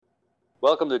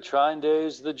Welcome to Trine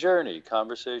Days, The Journey,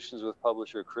 conversations with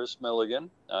publisher Chris Milligan.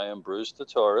 I am Bruce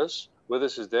Tatoris. With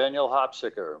us is Daniel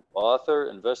Hopsicker, author,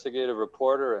 investigative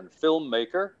reporter, and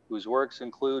filmmaker, whose works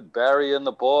include Barry and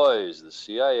the Boys, the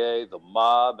CIA, the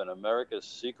Mob, and America's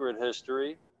Secret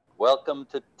History. Welcome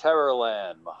to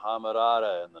Terrorland, Muhammad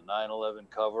Atta and the 9/11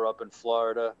 cover-up in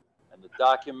Florida, and the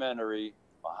documentary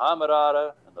Muhammad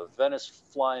Atta and the Venice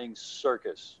Flying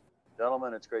Circus.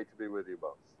 Gentlemen, it's great to be with you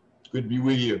both. Good to be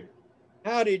with you.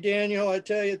 Howdy, Daniel. I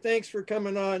tell you, thanks for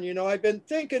coming on. I've been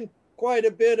thinking quite a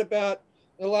bit about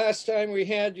the last time we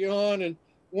had you on, and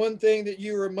one thing that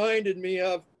you reminded me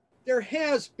of, there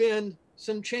has been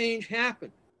some change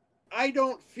happen. I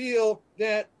don't feel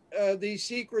that these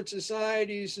secret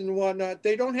societies and whatnot,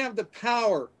 they don't have the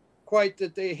power quite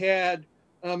that they had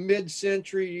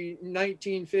mid-century,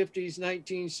 1950s,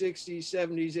 1960s,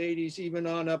 70s, 80s, even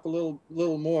on up a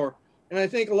little more. And I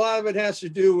think a lot of it has to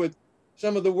do with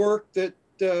some of the work that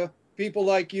people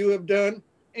like you have done.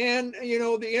 And,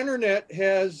 the internet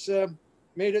has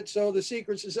made it so the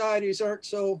secret societies aren't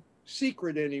so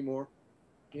secret anymore,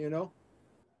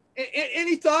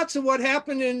 Any thoughts on what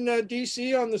happened in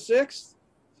D.C. on the 6th?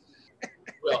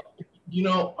 Well,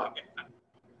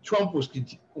 Trump was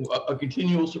a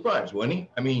continual surprise, wasn't he?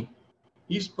 I mean,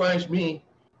 he surprised me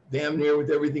damn near with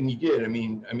everything he did. I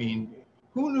mean,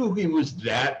 who knew he was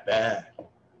that bad?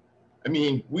 I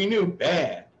mean, we knew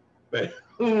bad, but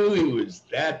who knew he was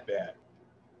that bad?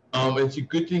 It's a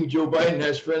good thing Joe Biden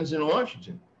has friends in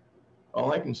Washington.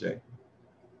 All I can say.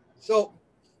 So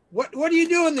what are you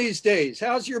doing these days?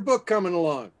 How's your book coming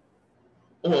along?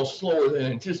 Well, slower than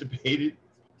anticipated.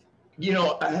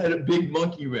 I had a big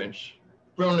monkey wrench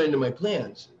thrown into my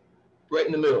plans, right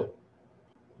in the middle.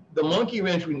 The monkey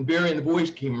wrench when Barry and the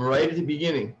Boys came right at the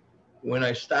beginning, when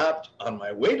I stopped on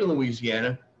my way to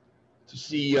Louisiana to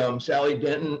see Sally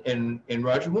Denton and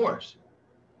Roger Morris.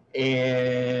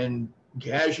 And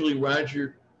casually,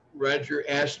 Roger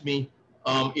asked me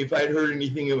if I'd heard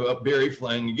anything about Barry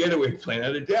flying a getaway plane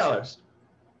out of Dallas,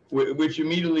 which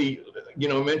immediately,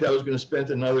 meant I was going to spend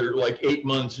another 8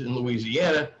 months in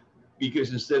Louisiana,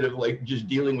 because instead of just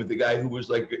dealing with the guy who was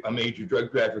a major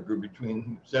drug trafficker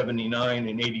between 79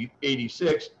 and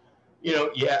 86,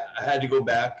 I had to go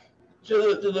back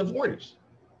to the 40s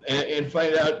and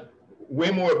find out way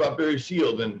more about Barry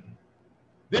Seal. Than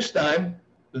this time.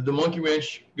 The monkey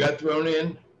wrench got thrown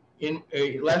in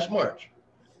last March.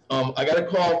 I got a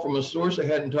call from a source I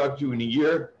hadn't talked to in a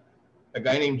year, a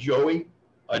guy named Joey,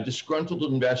 a disgruntled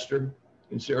investor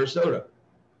in Sarasota.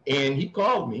 And he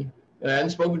called me, and I hadn't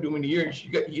spoken to him in a year. And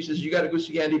he says, you got to go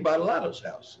see Andy Badalato's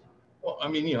house. Well,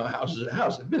 a house is a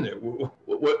house. I've been there.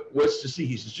 What's to see?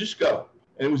 He says, just go.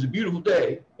 And it was a beautiful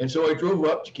day. And so I drove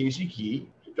up to Casey Key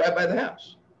to drive by the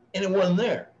house. And it wasn't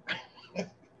there.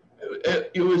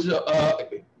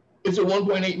 It's a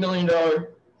 $1.8 million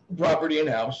property and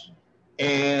house,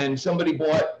 and somebody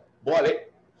bought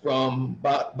it from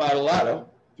Badalato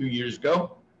 2 years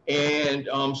ago, and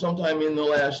sometime in the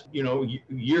last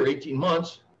year, 18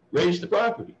 months, raised the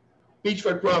property.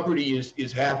 Beachfront property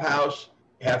is half house,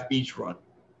 half beachfront,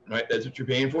 right? That's what you're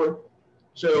paying for.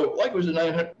 So it was a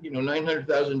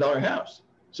 $900,000 house.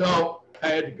 So I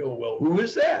had to go, well, who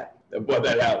is that bought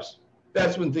that house?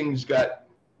 That's when things got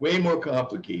way more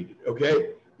complicated,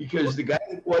 okay? Because the guy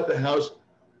that bought the house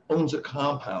owns a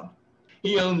compound.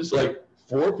 He owns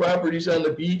 4 properties on the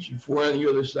beach and 4 on the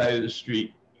other side of the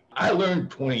street. I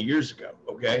learned 20 years ago,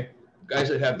 okay? Guys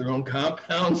that have their own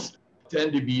compounds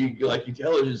tend to be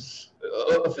intelligence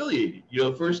affiliated.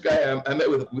 The first guy I met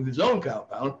with his own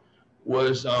compound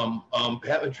was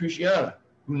Pat Matriciana,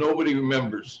 who nobody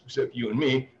remembers except you and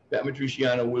me. Pat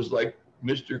Matriciana was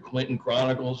Mr. Clinton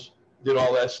Chronicles, did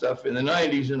all that stuff in the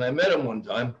 90s, and I met him one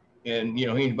time, and he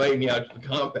invited me out to the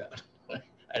compound. I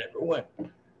never went.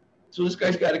 So this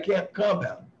guy's got a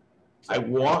compound. I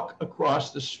walk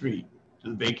across the street to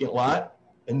the vacant lot,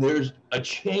 and there's a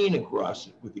chain across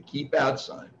it with the keep out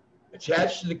sign.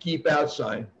 Attached to the keep out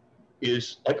sign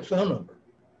is a phone number.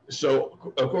 So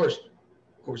of course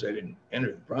I didn't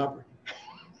enter the property.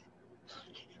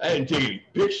 I didn't take any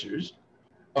pictures.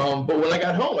 But when I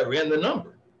got home, I ran the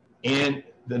number, and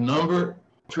the number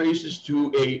traces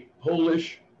to a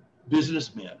Polish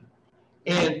businessman.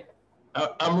 And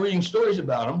I'm reading stories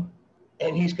about him,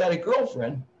 and he's got a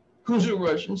girlfriend who's a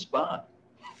Russian spy.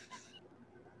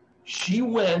 She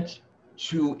went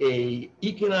to a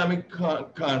economic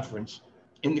conference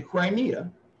in the Crimea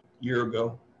a year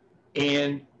ago,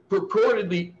 and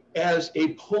purportedly as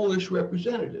a Polish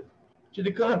representative to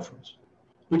the conference,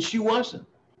 but she wasn't.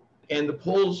 And the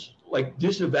Poles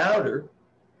disavowed her,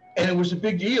 and it was a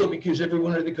big deal because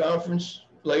everyone at the conference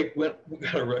like, we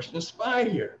got a Russian spy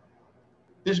here.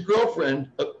 His girlfriend,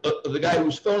 the guy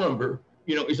whose phone number,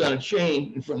 is on a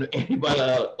chain in front of Andy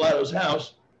Bialotto's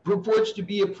house, purports to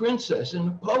be a princess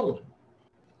in Poland.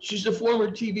 She's a former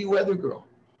TV weather girl,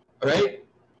 all right?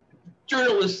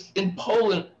 Journalists in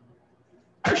Poland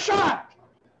are shocked.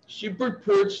 She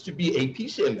purports to be a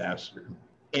peace ambassador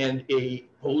and a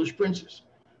Polish princess.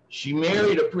 She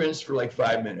married a prince for like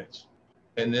 5 minutes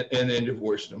and then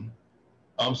divorced him.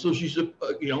 So she's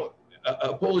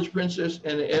a Polish princess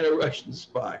and a Russian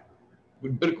spy.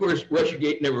 But of course,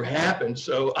 Russiagate never happened,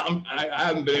 so I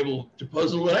haven't been able to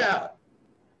puzzle it out.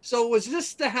 So was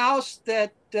this the house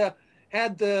that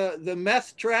had the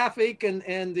meth traffic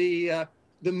and the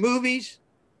movies?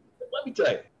 Let me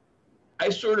tell you, I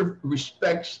sort of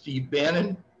respect Steve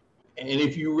Bannon, and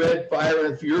if you read Fire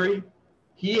and Fury,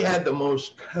 he had the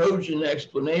most cogent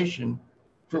explanation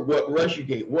for what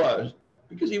Russiagate was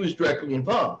because he was directly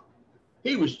involved.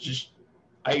 He was just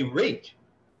irate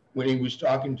when he was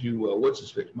talking to, what's his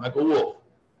face, Michael Wolff.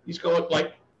 He's going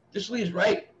like, this leads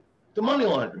right to money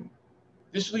laundering.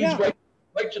 This leads right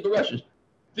to the Russians.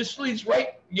 This leads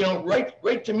right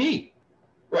to me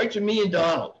and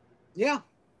Donald. Yeah.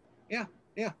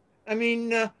 I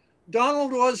mean,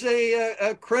 Donald was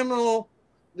a criminal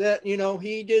that,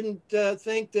 he didn't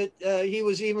think that he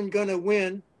was even going to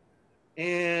win,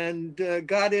 and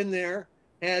got in there,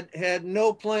 had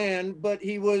no plan, but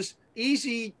he was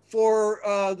easy for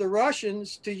the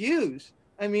Russians to use.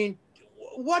 I mean,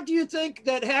 what do you think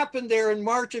that happened there in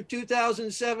March of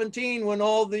 2017 when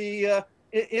all the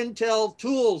Intel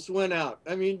tools went out?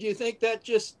 I mean, do you think that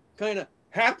just kind of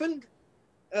happened?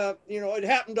 It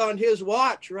happened on his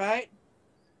watch, right?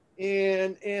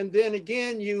 And then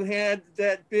again, you had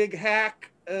that big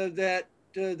hack that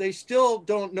they still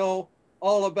don't know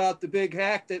all about the big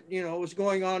hack that, was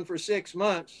going on for 6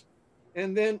 months.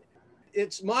 And then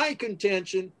it's my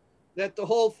contention that the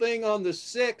whole thing on the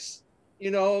 6th,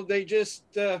 they just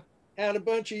had a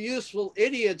bunch of useful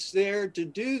idiots there to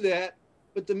do that.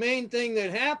 But the main thing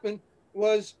that happened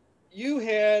was you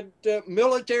had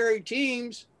military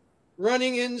teams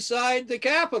running inside the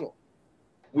Capitol.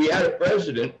 We had a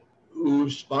president who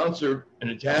sponsored an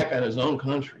attack on his own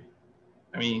country.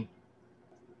 I mean,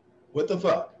 what the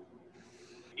fuck?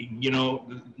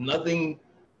 Nothing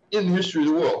in the history of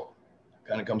the world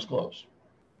kind of comes close.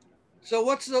 So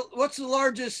what's the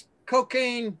largest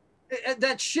cocaine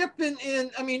that ship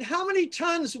in I mean, how many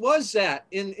tons was that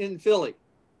in Philly?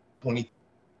 20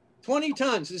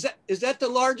 tons. Is that the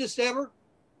largest ever?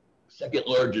 Second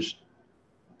largest.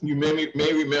 You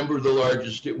may remember the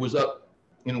largest. It was up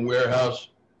in a warehouse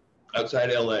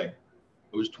outside LA. It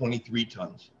was 23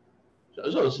 tons. So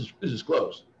this is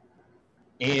close.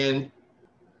 And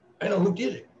I know who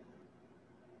did it.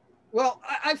 Well,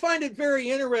 I find it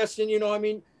very interesting. I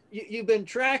mean, you've been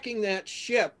tracking that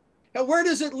ship. Now, where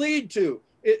does it lead to?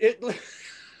 It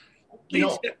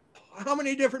leads to how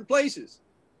many different places?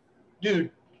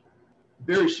 Dude,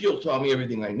 Barry Seal taught me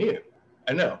everything I knew.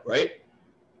 I know, right?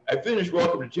 I finished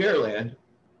Welcome to Terrorland,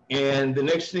 and the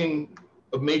next thing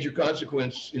of major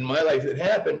consequence in my life that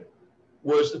happened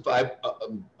was a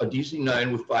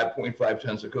DC-9 with 5.5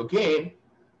 tons of cocaine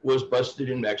was busted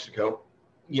in Mexico,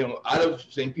 out of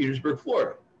St. Petersburg,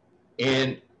 Florida.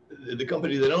 And the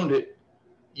company that owned it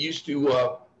used to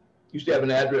have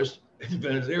an address at the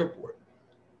Venice airport.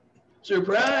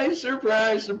 Surprise,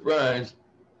 surprise, surprise.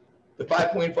 The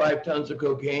 5.5 tons of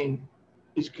cocaine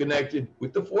is connected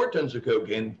with the 4 tons of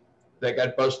cocaine that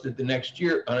got busted the next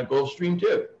year on a Gulfstream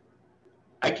 2.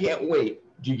 I can't wait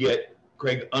to get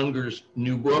Craig Unger's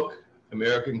new book,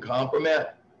 American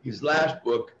Compromat. His last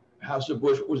book, House of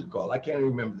Bush, what was it called? I can't even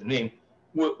remember the name.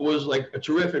 Was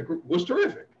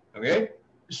terrific. Okay,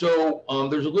 so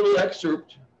there's a little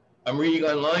excerpt I'm reading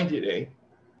online today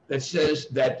that says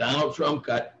that Donald Trump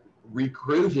got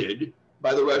recruited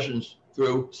by the Russians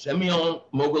through Semyon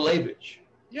Mogilevich.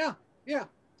 Yeah.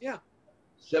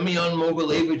 Semyon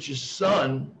Mogilevich's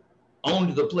son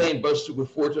owned the plane busted with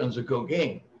 4 tons of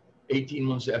cocaine 18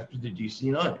 months after the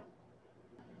DC-9.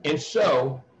 And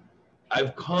so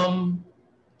I've come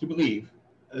to believe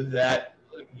that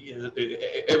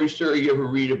every story you ever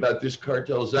read about this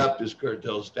cartel's up, this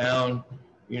cartel's down,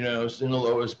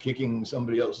 Sinaloa's kicking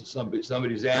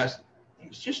somebody's ass,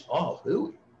 it's just all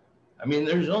hooey. I mean,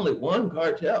 there's only one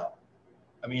cartel.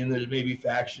 I mean, there's maybe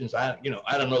factions. I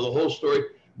don't know the whole story,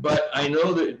 but I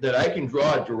know that I can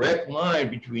draw a direct line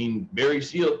between Barry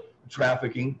Seal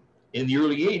trafficking in the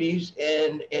early 80s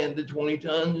and the 20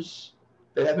 tons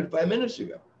that happened 5 minutes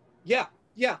ago. Yeah.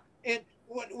 And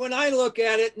when I look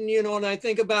at it and, and I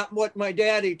think about what my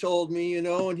daddy told me,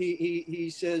 and he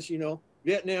says,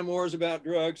 Vietnam War is about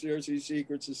drugs. There's these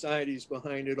secret societies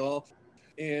behind it all.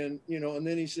 And, and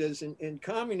then he says, and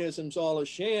communism's all a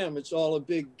sham. It's all a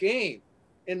big game.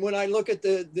 And when I look at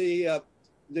the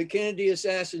Kennedy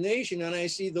assassination and I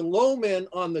see the low men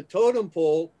on the totem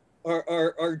pole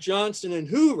are Johnson and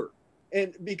Hoover.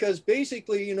 And because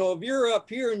basically, if you're up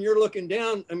here and you're looking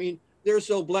down, I mean, they're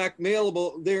so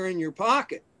blackmailable, they're in your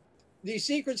pocket. These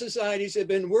secret societies have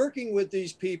been working with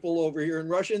these people over here in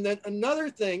Russia. And then another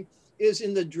thing is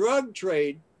in the drug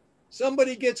trade,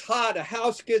 somebody gets hot, a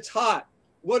house gets hot.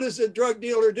 What does the drug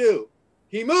dealer do?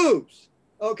 He moves.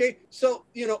 Okay. So,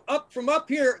 up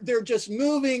here, they're just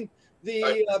moving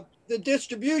the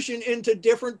distribution into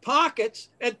different pockets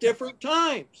at different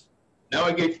times. Now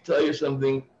I get to tell you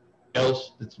something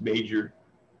else that's major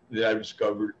that I've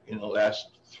discovered in the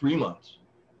last 3 months.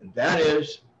 And that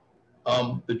is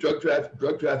the drug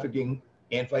trafficking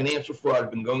and financial fraud have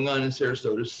been going on in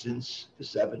Sarasota since the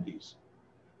 70s.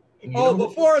 And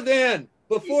before then,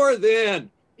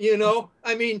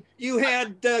 I mean, you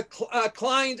had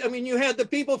clients, I mean, you had the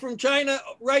people from China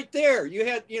right there. You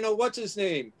had, what's his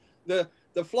name? The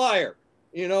flyer,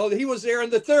 he was there in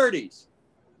the 30s.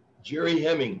 Jerry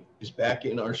Hemming is back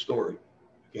in our story.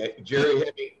 Okay. Jerry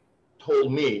Hemming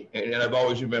told me, and I've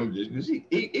always remembered this because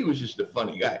he was just a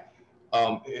funny guy.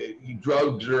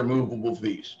 Drugs are a movable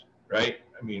feast, right?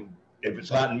 I mean, if it's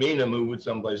hot in Mina, move it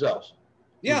someplace else.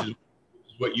 Yeah. Which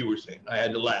is what you were saying. I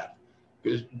had to laugh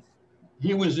because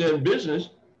he was in business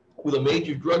with a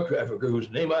major drug trafficker whose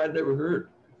name I had never heard.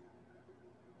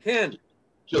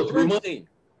 So 3 months.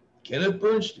 Kenneth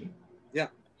Bernstein. Yeah.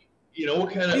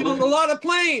 What kind of? He owned a lot of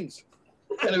planes.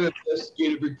 What kind of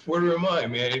investigative reporter am I,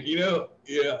 man?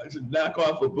 It's a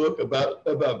knockoff a book about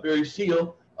Barry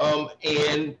Seal.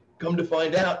 And come to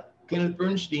find out, Kenneth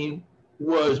Bernstein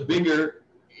was bigger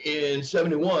in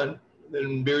 71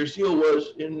 than Barry Seal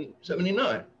was in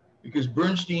 79, because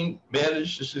Bernstein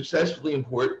managed to successfully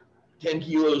import 10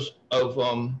 kilos of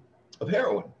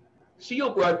heroin. Seal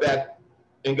brought back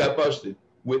and got busted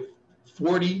with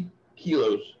 40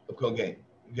 kilos of cocaine,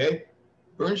 okay?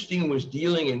 Bernstein was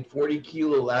dealing in 40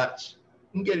 kilo lots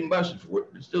and getting busted for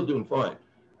it, but still doing fine.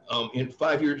 In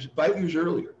 5 years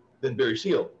earlier than Barry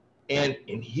Seal. And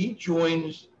he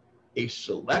joins a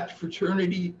select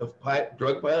fraternity of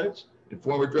drug pilots and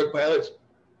former drug pilots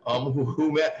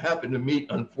who happened to meet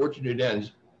unfortunate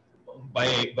ends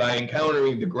by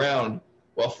encountering the ground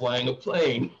while flying a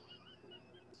plane.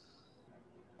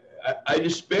 I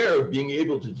despair of being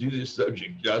able to do this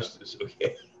subject justice,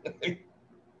 okay?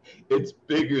 It's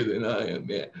bigger than I am,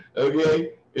 man,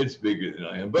 okay? It's bigger than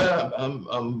I am, but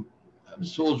I'm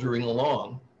soldiering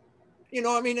along.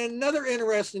 Another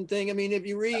interesting thing, if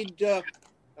you read,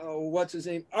 what's his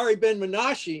name? Ari Ben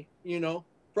Menashe,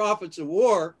 Prophets of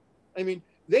War,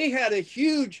 they had a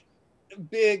huge,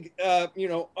 big,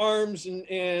 arms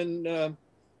and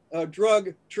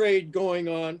drug trade going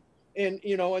on. And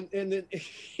then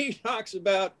he talks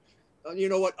about,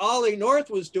 what Ollie North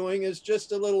was doing is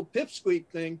just a little pipsqueak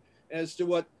thing as to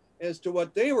what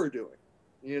they were doing,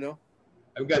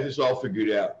 I've got this all figured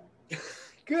out.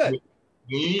 Good.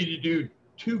 We need to do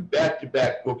 2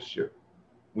 back-to-back books here.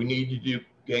 We need to do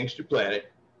Gangster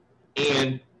Planet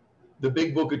and the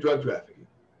Big Book of Drug Trafficking.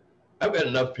 I've got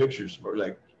enough pictures for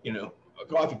a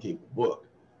coffee table book.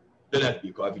 Doesn't have to be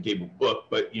a coffee table book,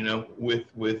 but with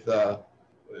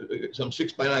some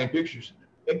 6x9 pictures.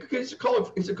 It's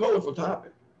a colorful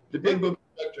topic. The Big Book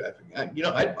of Drug Trafficking.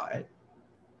 I'd buy it.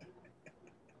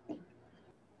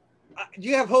 Do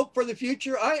you have hope for the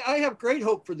future? I have great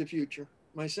hope for the future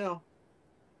myself.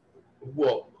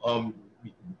 Well,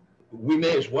 we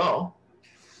may as well.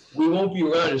 We won't be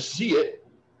around to see it,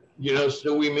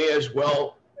 so we may as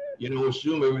well,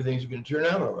 assume everything's going to turn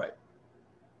out all right.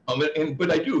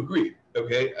 But I do agree,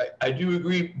 okay? I do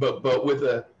agree, but with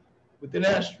an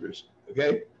asterisk,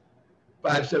 okay?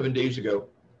 5-7 days ago,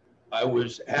 I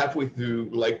was halfway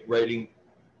through writing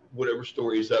whatever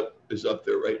story is up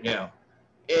there right now,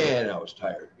 and I was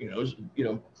tired. It was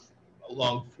a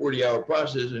long 40-hour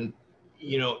process, and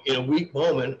in a weak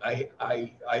moment, I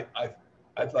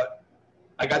thought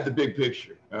I got the big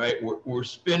picture. All right, we're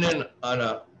spinning on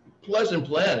a pleasant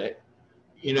planet,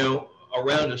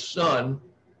 around a sun,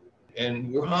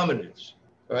 and we're hominids,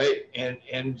 right?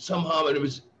 And some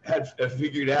hominids have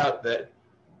figured out that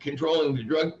controlling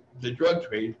the drug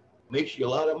trade makes you a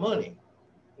lot of money.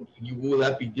 Will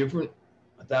that be different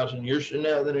 1,000 years from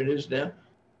now than it is now?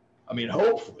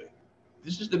 Hopefully.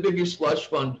 This is the biggest slush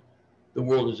fund the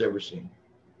world has ever seen.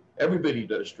 Everybody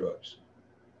does drugs,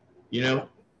 Yeah,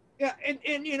 and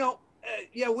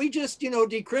we just,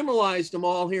 decriminalized them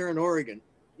all here in Oregon,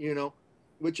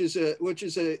 which is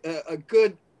a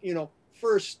good,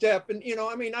 first step. And,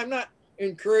 I mean, I'm not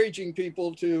encouraging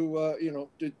people to,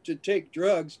 to take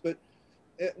drugs, but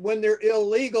when they're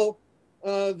illegal,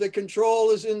 the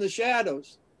control is in the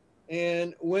shadows.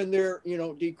 And when they're,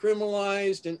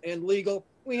 decriminalized and legal,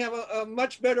 we have a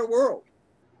much better world.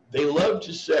 They love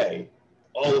to say,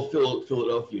 all the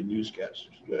Philadelphia newscasters,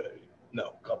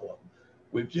 no, a couple of them,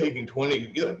 we've taken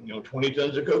 20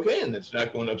 tons of cocaine that's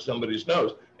not going up somebody's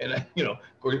nose. And, of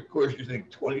course, you think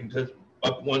 20 tons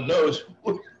up one nose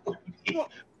would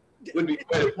be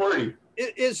quite a party.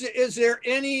 Is there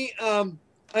any,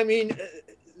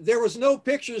 there was no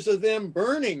pictures of them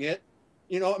burning it.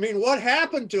 What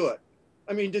happened to it?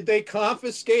 I mean, did they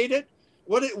confiscate it?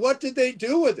 What did they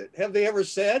do with it? Have they ever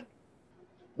said?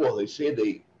 Well, they say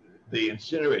they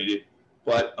incinerated it,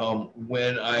 but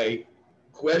when I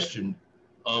questioned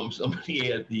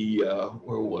somebody at the,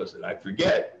 where was it? I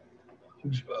forget.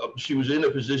 She was in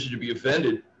a position to be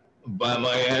offended by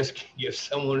my asking if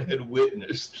someone had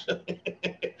witnessed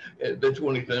the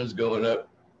 20 tons going up.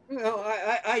 Well,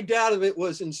 I doubt if it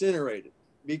was incinerated,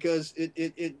 because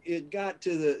it got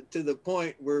to the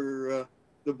point where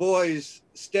the boys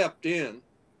stepped in.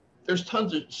 There's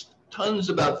tons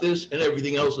about this and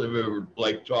everything else I've ever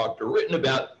talked or written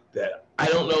about that I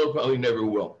don't know, probably never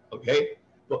will. Okay,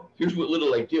 but here's what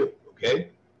little I do. Okay,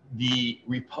 the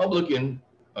Republican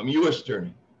U.S.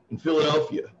 attorney in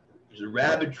Philadelphia is a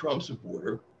rabid Trump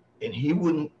supporter, and he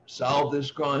wouldn't solve this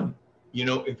crime.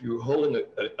 If you were holding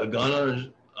a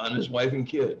gun on his wife and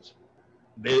kids.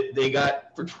 They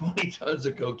got for 20 tons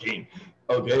of cocaine.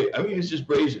 Okay, I mean, it's just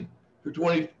brazen. For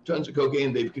 20 tons of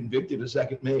cocaine, they've convicted a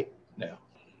second mate now.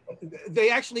 They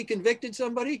actually convicted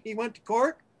somebody? He went to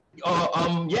court?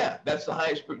 Yeah, that's the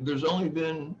highest. There's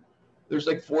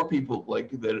like 4 people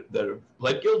that have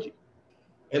pled guilty,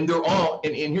 and they're all.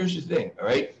 And here's the thing, all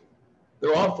right?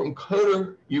 They're all from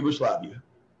Kotor, Yugoslavia,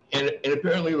 and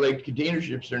apparently container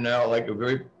ships are now a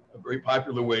very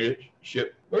popular way to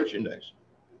ship merchandise.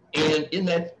 And in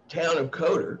that town of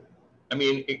Kotor, I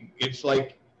mean, it's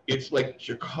like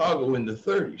Chicago in the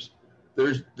 30s.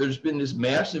 There's been this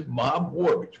massive mob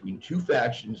war between 2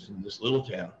 factions in this little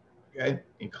town, okay,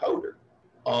 in Kotor,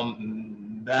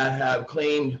 that have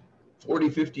claimed 40,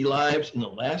 50 lives in the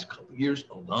last couple of years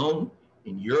alone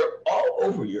in Europe, all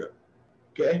over Europe.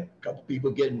 Okay, a couple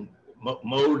people getting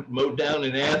mowed down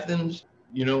in Athens,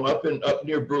 up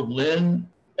near Berlin.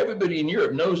 Everybody in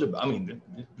Europe knows about. I mean,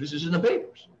 this is in the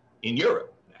papers in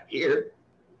Europe, not here.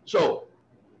 So,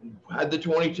 how'd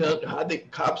the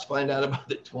cops find out about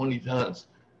the 20 tons?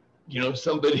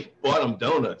 Somebody bought them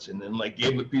donuts and then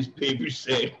gave them a piece of paper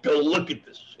saying, "Go look at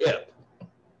the ship."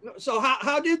 So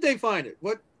how did they find it?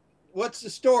 What's the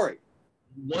story?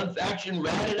 One faction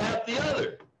ratted out the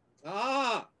other.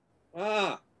 Ah.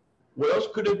 What else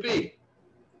could it be?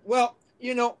 Well,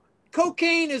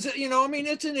 cocaine is,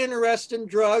 it's an interesting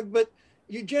drug, but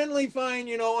you generally find,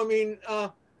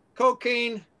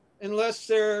 cocaine, unless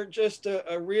they're just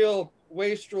a real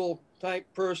wastrel type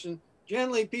person,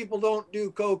 generally people don't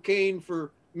do cocaine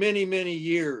for many, many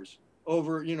years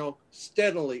over,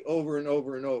 steadily over and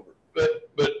over and over.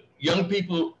 But young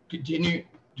people continue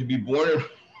to be born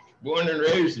and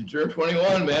raised and turn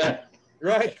 21, man.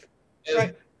 Right. And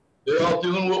right. They're all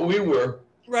doing what we were.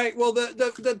 Right. Well,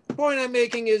 the point I'm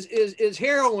making is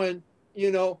heroin,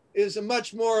 is a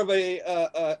much more of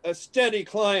a steady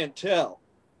clientele,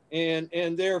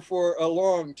 and therefore a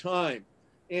long time.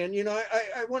 And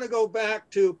I want to go back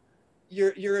to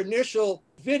your initial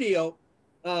video,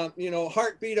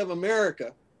 Heartbeat of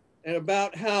America, and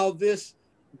about how this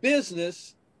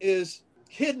business is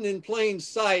hidden in plain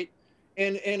sight,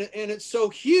 and it's so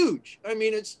huge. I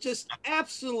mean, it's just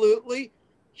absolutely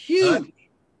huge.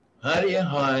 How do you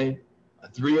hide a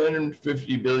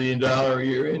 $350 billion a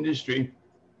year industry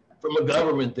from a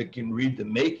government that can read the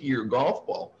make of your golf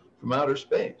ball from outer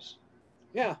space?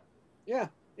 Yeah.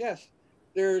 Yes.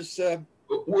 There's.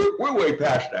 We're way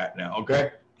past that now.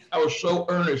 Okay. I was so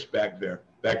earnest back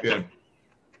then.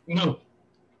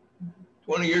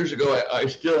 20 years ago, I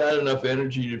still had enough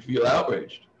energy to feel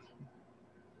outraged.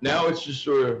 Now it's just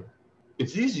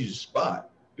it's easy to spot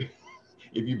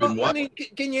if you've been watching. I mean,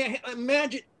 can you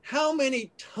imagine how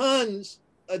many tons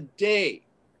a day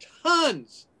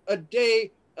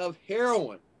of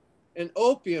heroin and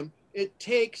opium it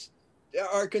takes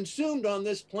are consumed on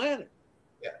this planet?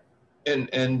 Yeah,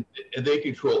 and they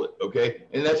control it. Okay,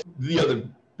 and that's the other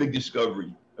big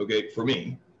discovery. Okay, for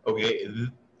me. Okay,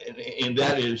 and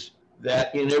that is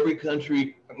that in every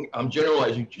country, I'm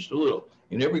generalizing just a little,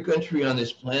 in every country on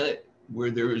this planet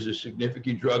where there is a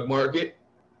significant drug market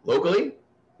locally,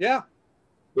 yeah,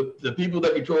 But the people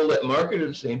that control that market are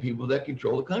the same people that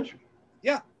control the country.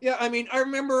 Yeah, yeah. I mean, I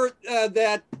remember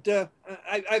that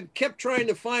I kept trying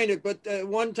to find it, but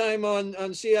one time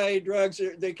on CIA Drugs,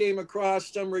 they came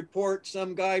across some report.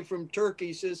 Some guy from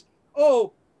Turkey says,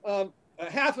 "Oh,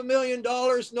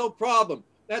 $500,000, no problem.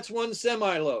 That's one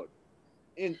semi-load,"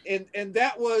 and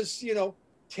that was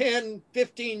 10,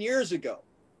 15 years ago.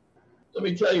 Let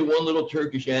me tell you one little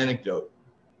Turkish anecdote,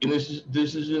 and this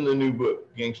is in the new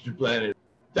book, Gangster Planet.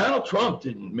 Donald Trump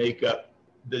didn't make up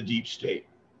the deep state.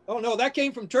 Oh no, that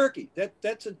came from Turkey.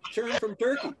 That's a term from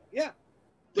Turkey. Yeah.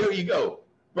 There you go.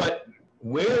 But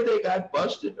where they got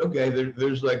busted, okay,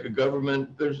 there's like a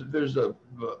government, there's a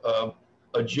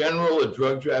general, a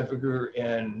drug trafficker,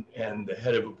 and the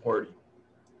head of a party.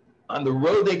 On the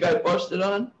road they got busted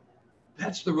on,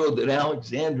 that's the road that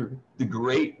Alexander the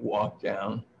Great walked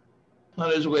down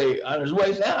on his way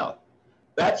south.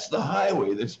 That's the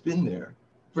highway that's been there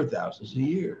for thousands of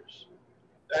years.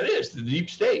 That is the deep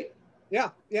state.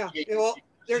 Yeah. Well,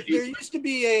 there used to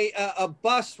be a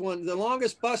bus one. The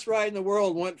longest bus ride in the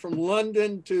world went from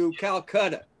London to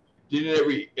Calcutta. Didn't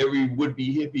every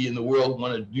would-be hippie in the world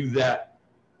want to do that?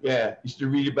 Yeah, used to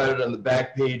read about it on the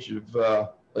back page of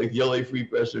like the LA Free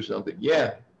Press or something.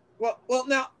 Yeah. Well,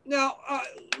 now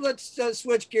let's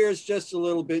switch gears just a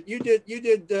little bit. You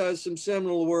did some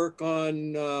seminal work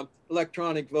on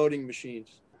electronic voting machines.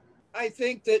 I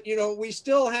think that we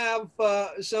still have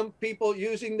some people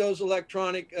using those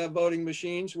electronic voting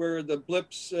machines where the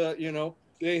blips,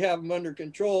 they have them under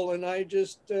control. And I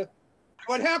just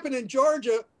what happened in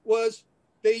Georgia was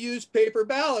they used paper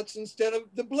ballots instead of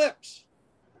the blips.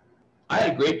 I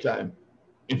had a great time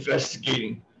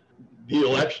investigating the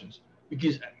elections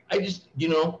because I just,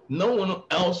 no one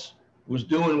else was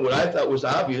doing what I thought was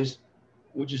obvious,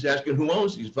 which is asking who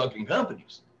owns these fucking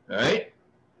companies, all right?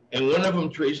 And one of them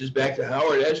traces back to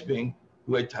Howard Esping,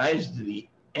 who had ties to the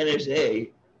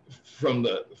NSA from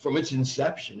its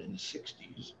inception in the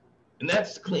 60s. And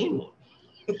that's the clean one.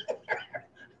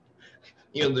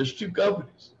 There's two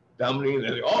companies dominating,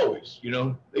 they always,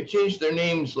 they change their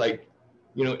names like,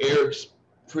 Eric's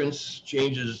Prince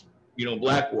changes,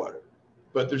 Blackwater.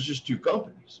 But there's just two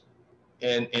companies.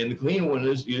 And the clean one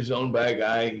is owned by a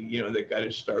guy, that got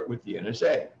his start with the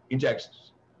NSA in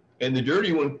Texas. And the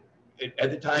dirty one,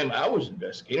 at the time I was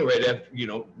investigating, right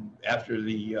after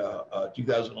the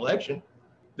 2000 election,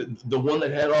 the one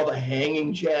that had all the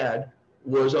hanging Chad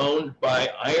was owned by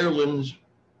Ireland's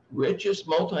richest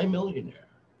multimillionaire,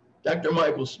 Dr.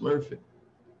 Michael Smurfit,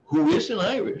 who isn't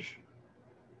Irish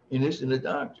and isn't a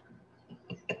doctor.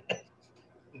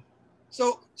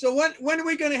 So when are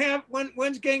we going to have,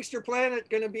 when's Gangster Planet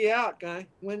going to be out, Guy?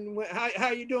 How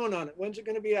are you doing on it? When's it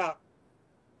going to be out?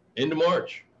 End of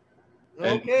March.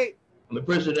 Okay. And the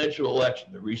presidential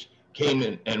election, the Reese came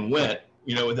in and went,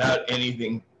 without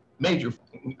anything major.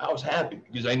 I was happy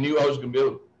because I knew I was going to be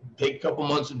able to take a couple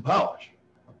months and polish.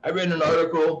 I read an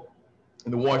article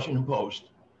in the Washington Post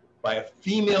by a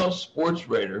female sports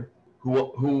writer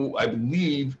who I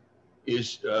believe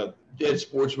is dead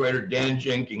sports writer Dan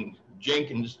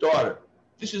Jenkins' daughter.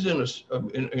 This is in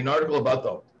an article about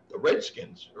the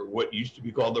Redskins, or what used to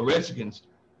be called the Redskins.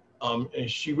 And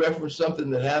she referenced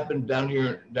something that happened down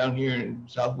here in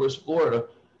Southwest Florida,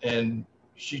 and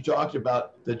she talked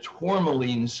about the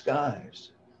tourmaline skies.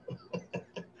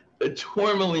 The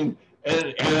tourmaline,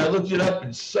 and I looked it up,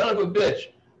 and son of a bitch,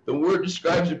 the word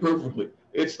describes it perfectly.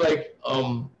 It's like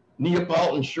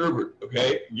Neapolitan sherbet,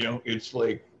 okay? It's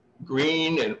like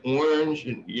green and orange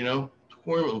and,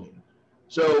 tourmaline.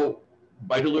 So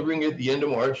by delivering it at the end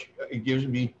of March, it gives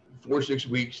me 4 or 6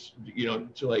 weeks,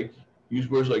 to like use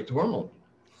words like tourmaline.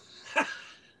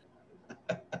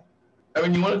 I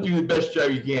mean, you want to do the best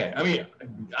job you can. I mean,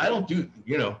 I don't do,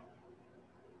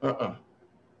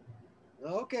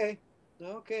 Okay.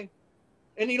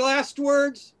 Any last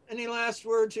words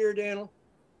here, Daniel?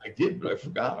 I did, but I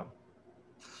forgot them.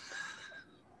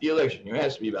 The election, you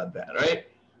asked me about that, right?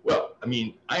 Well, I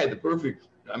mean, I had the perfect,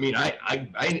 I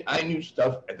knew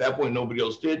stuff at that point nobody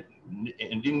else did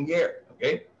and didn't care,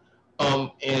 okay?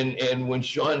 And when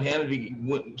Sean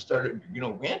Hannity started,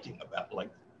 ranting about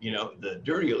the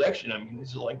dirty election, I mean, this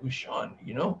is like with Sean,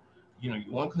 you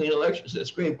want clean elections,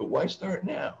 that's great, but why start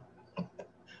now?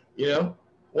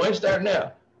 Why start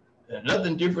now? And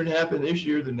nothing different happened this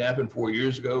year than happened 4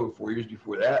 years ago, or 4 years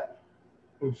before that.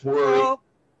 Well,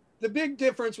 the big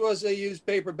difference was they used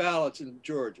paper ballots in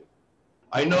Georgia.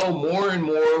 I know more and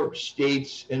more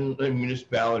states and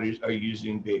municipalities are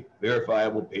using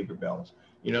verifiable paper ballots.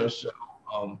 So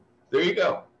there you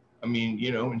go. I mean,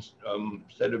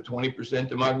 instead of 20%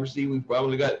 democracy, we've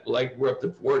probably got we're up to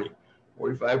 45%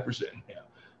 now.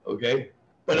 Okay.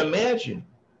 But imagine,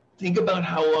 think about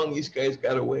how long these guys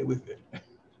got away with it.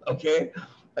 Okay?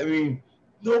 I mean,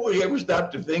 nobody ever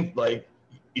stopped to think, like,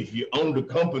 if you owned a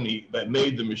company that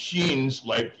made the machines,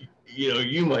 like, you know,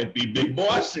 you might be big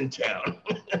boss in town.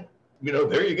 You know,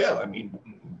 there you go. I mean,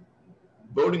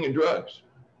 voting and drugs.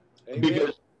 Amen.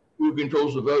 Because who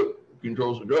controls the vote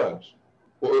controls the drugs.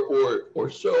 Or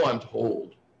so I'm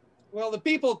told. Well, the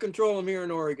people control them here in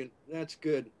Oregon. That's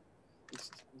good.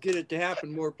 Let's get it to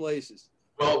happen more places.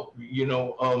 Well, you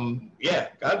know, yeah,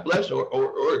 God bless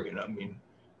Oregon. I mean,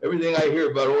 everything I hear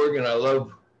about Oregon, I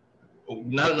love.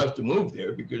 Not enough to move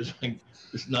there because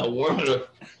it's not warm enough.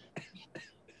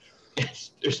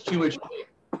 There's too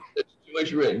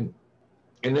much rain.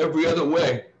 In every other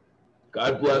way,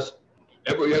 God bless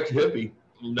every ex-hippie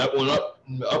that went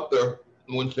up there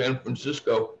when San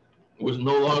Francisco was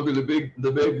no longer the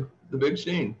big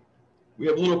scene. We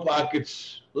have little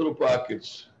pockets.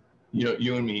 You know,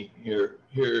 you and me here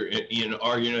in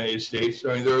our United States.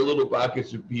 I mean, there are little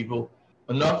pockets of people,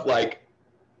 enough like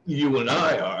you and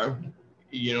I are,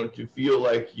 you know, to feel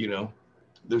like, you know,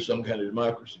 there's some kind of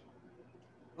democracy.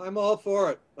 I'm all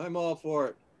for it.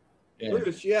 Yeah.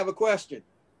 Bruce, you have a question?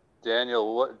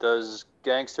 Daniel, what does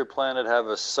Gangster Planet have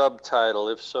a subtitle?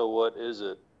 If so, what is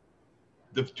it?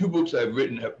 The two books I've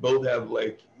written both have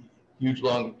like huge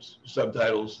long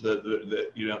subtitles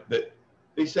that you know that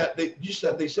they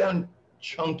sound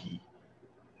chunky.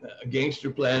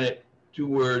 Gangster Planet, 2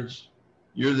 words.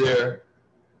 You're there.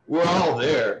 We're all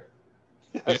there.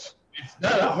 Yes. It's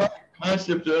not a hard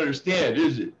concept to understand,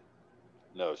 is it?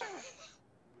 No.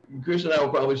 Chris and I will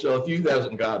probably sell a few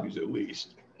thousand copies at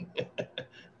least.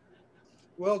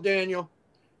 Well, Daniel,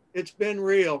 it's been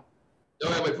real.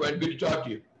 All right, my friend. Good to talk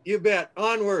to you. You bet.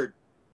 Onward.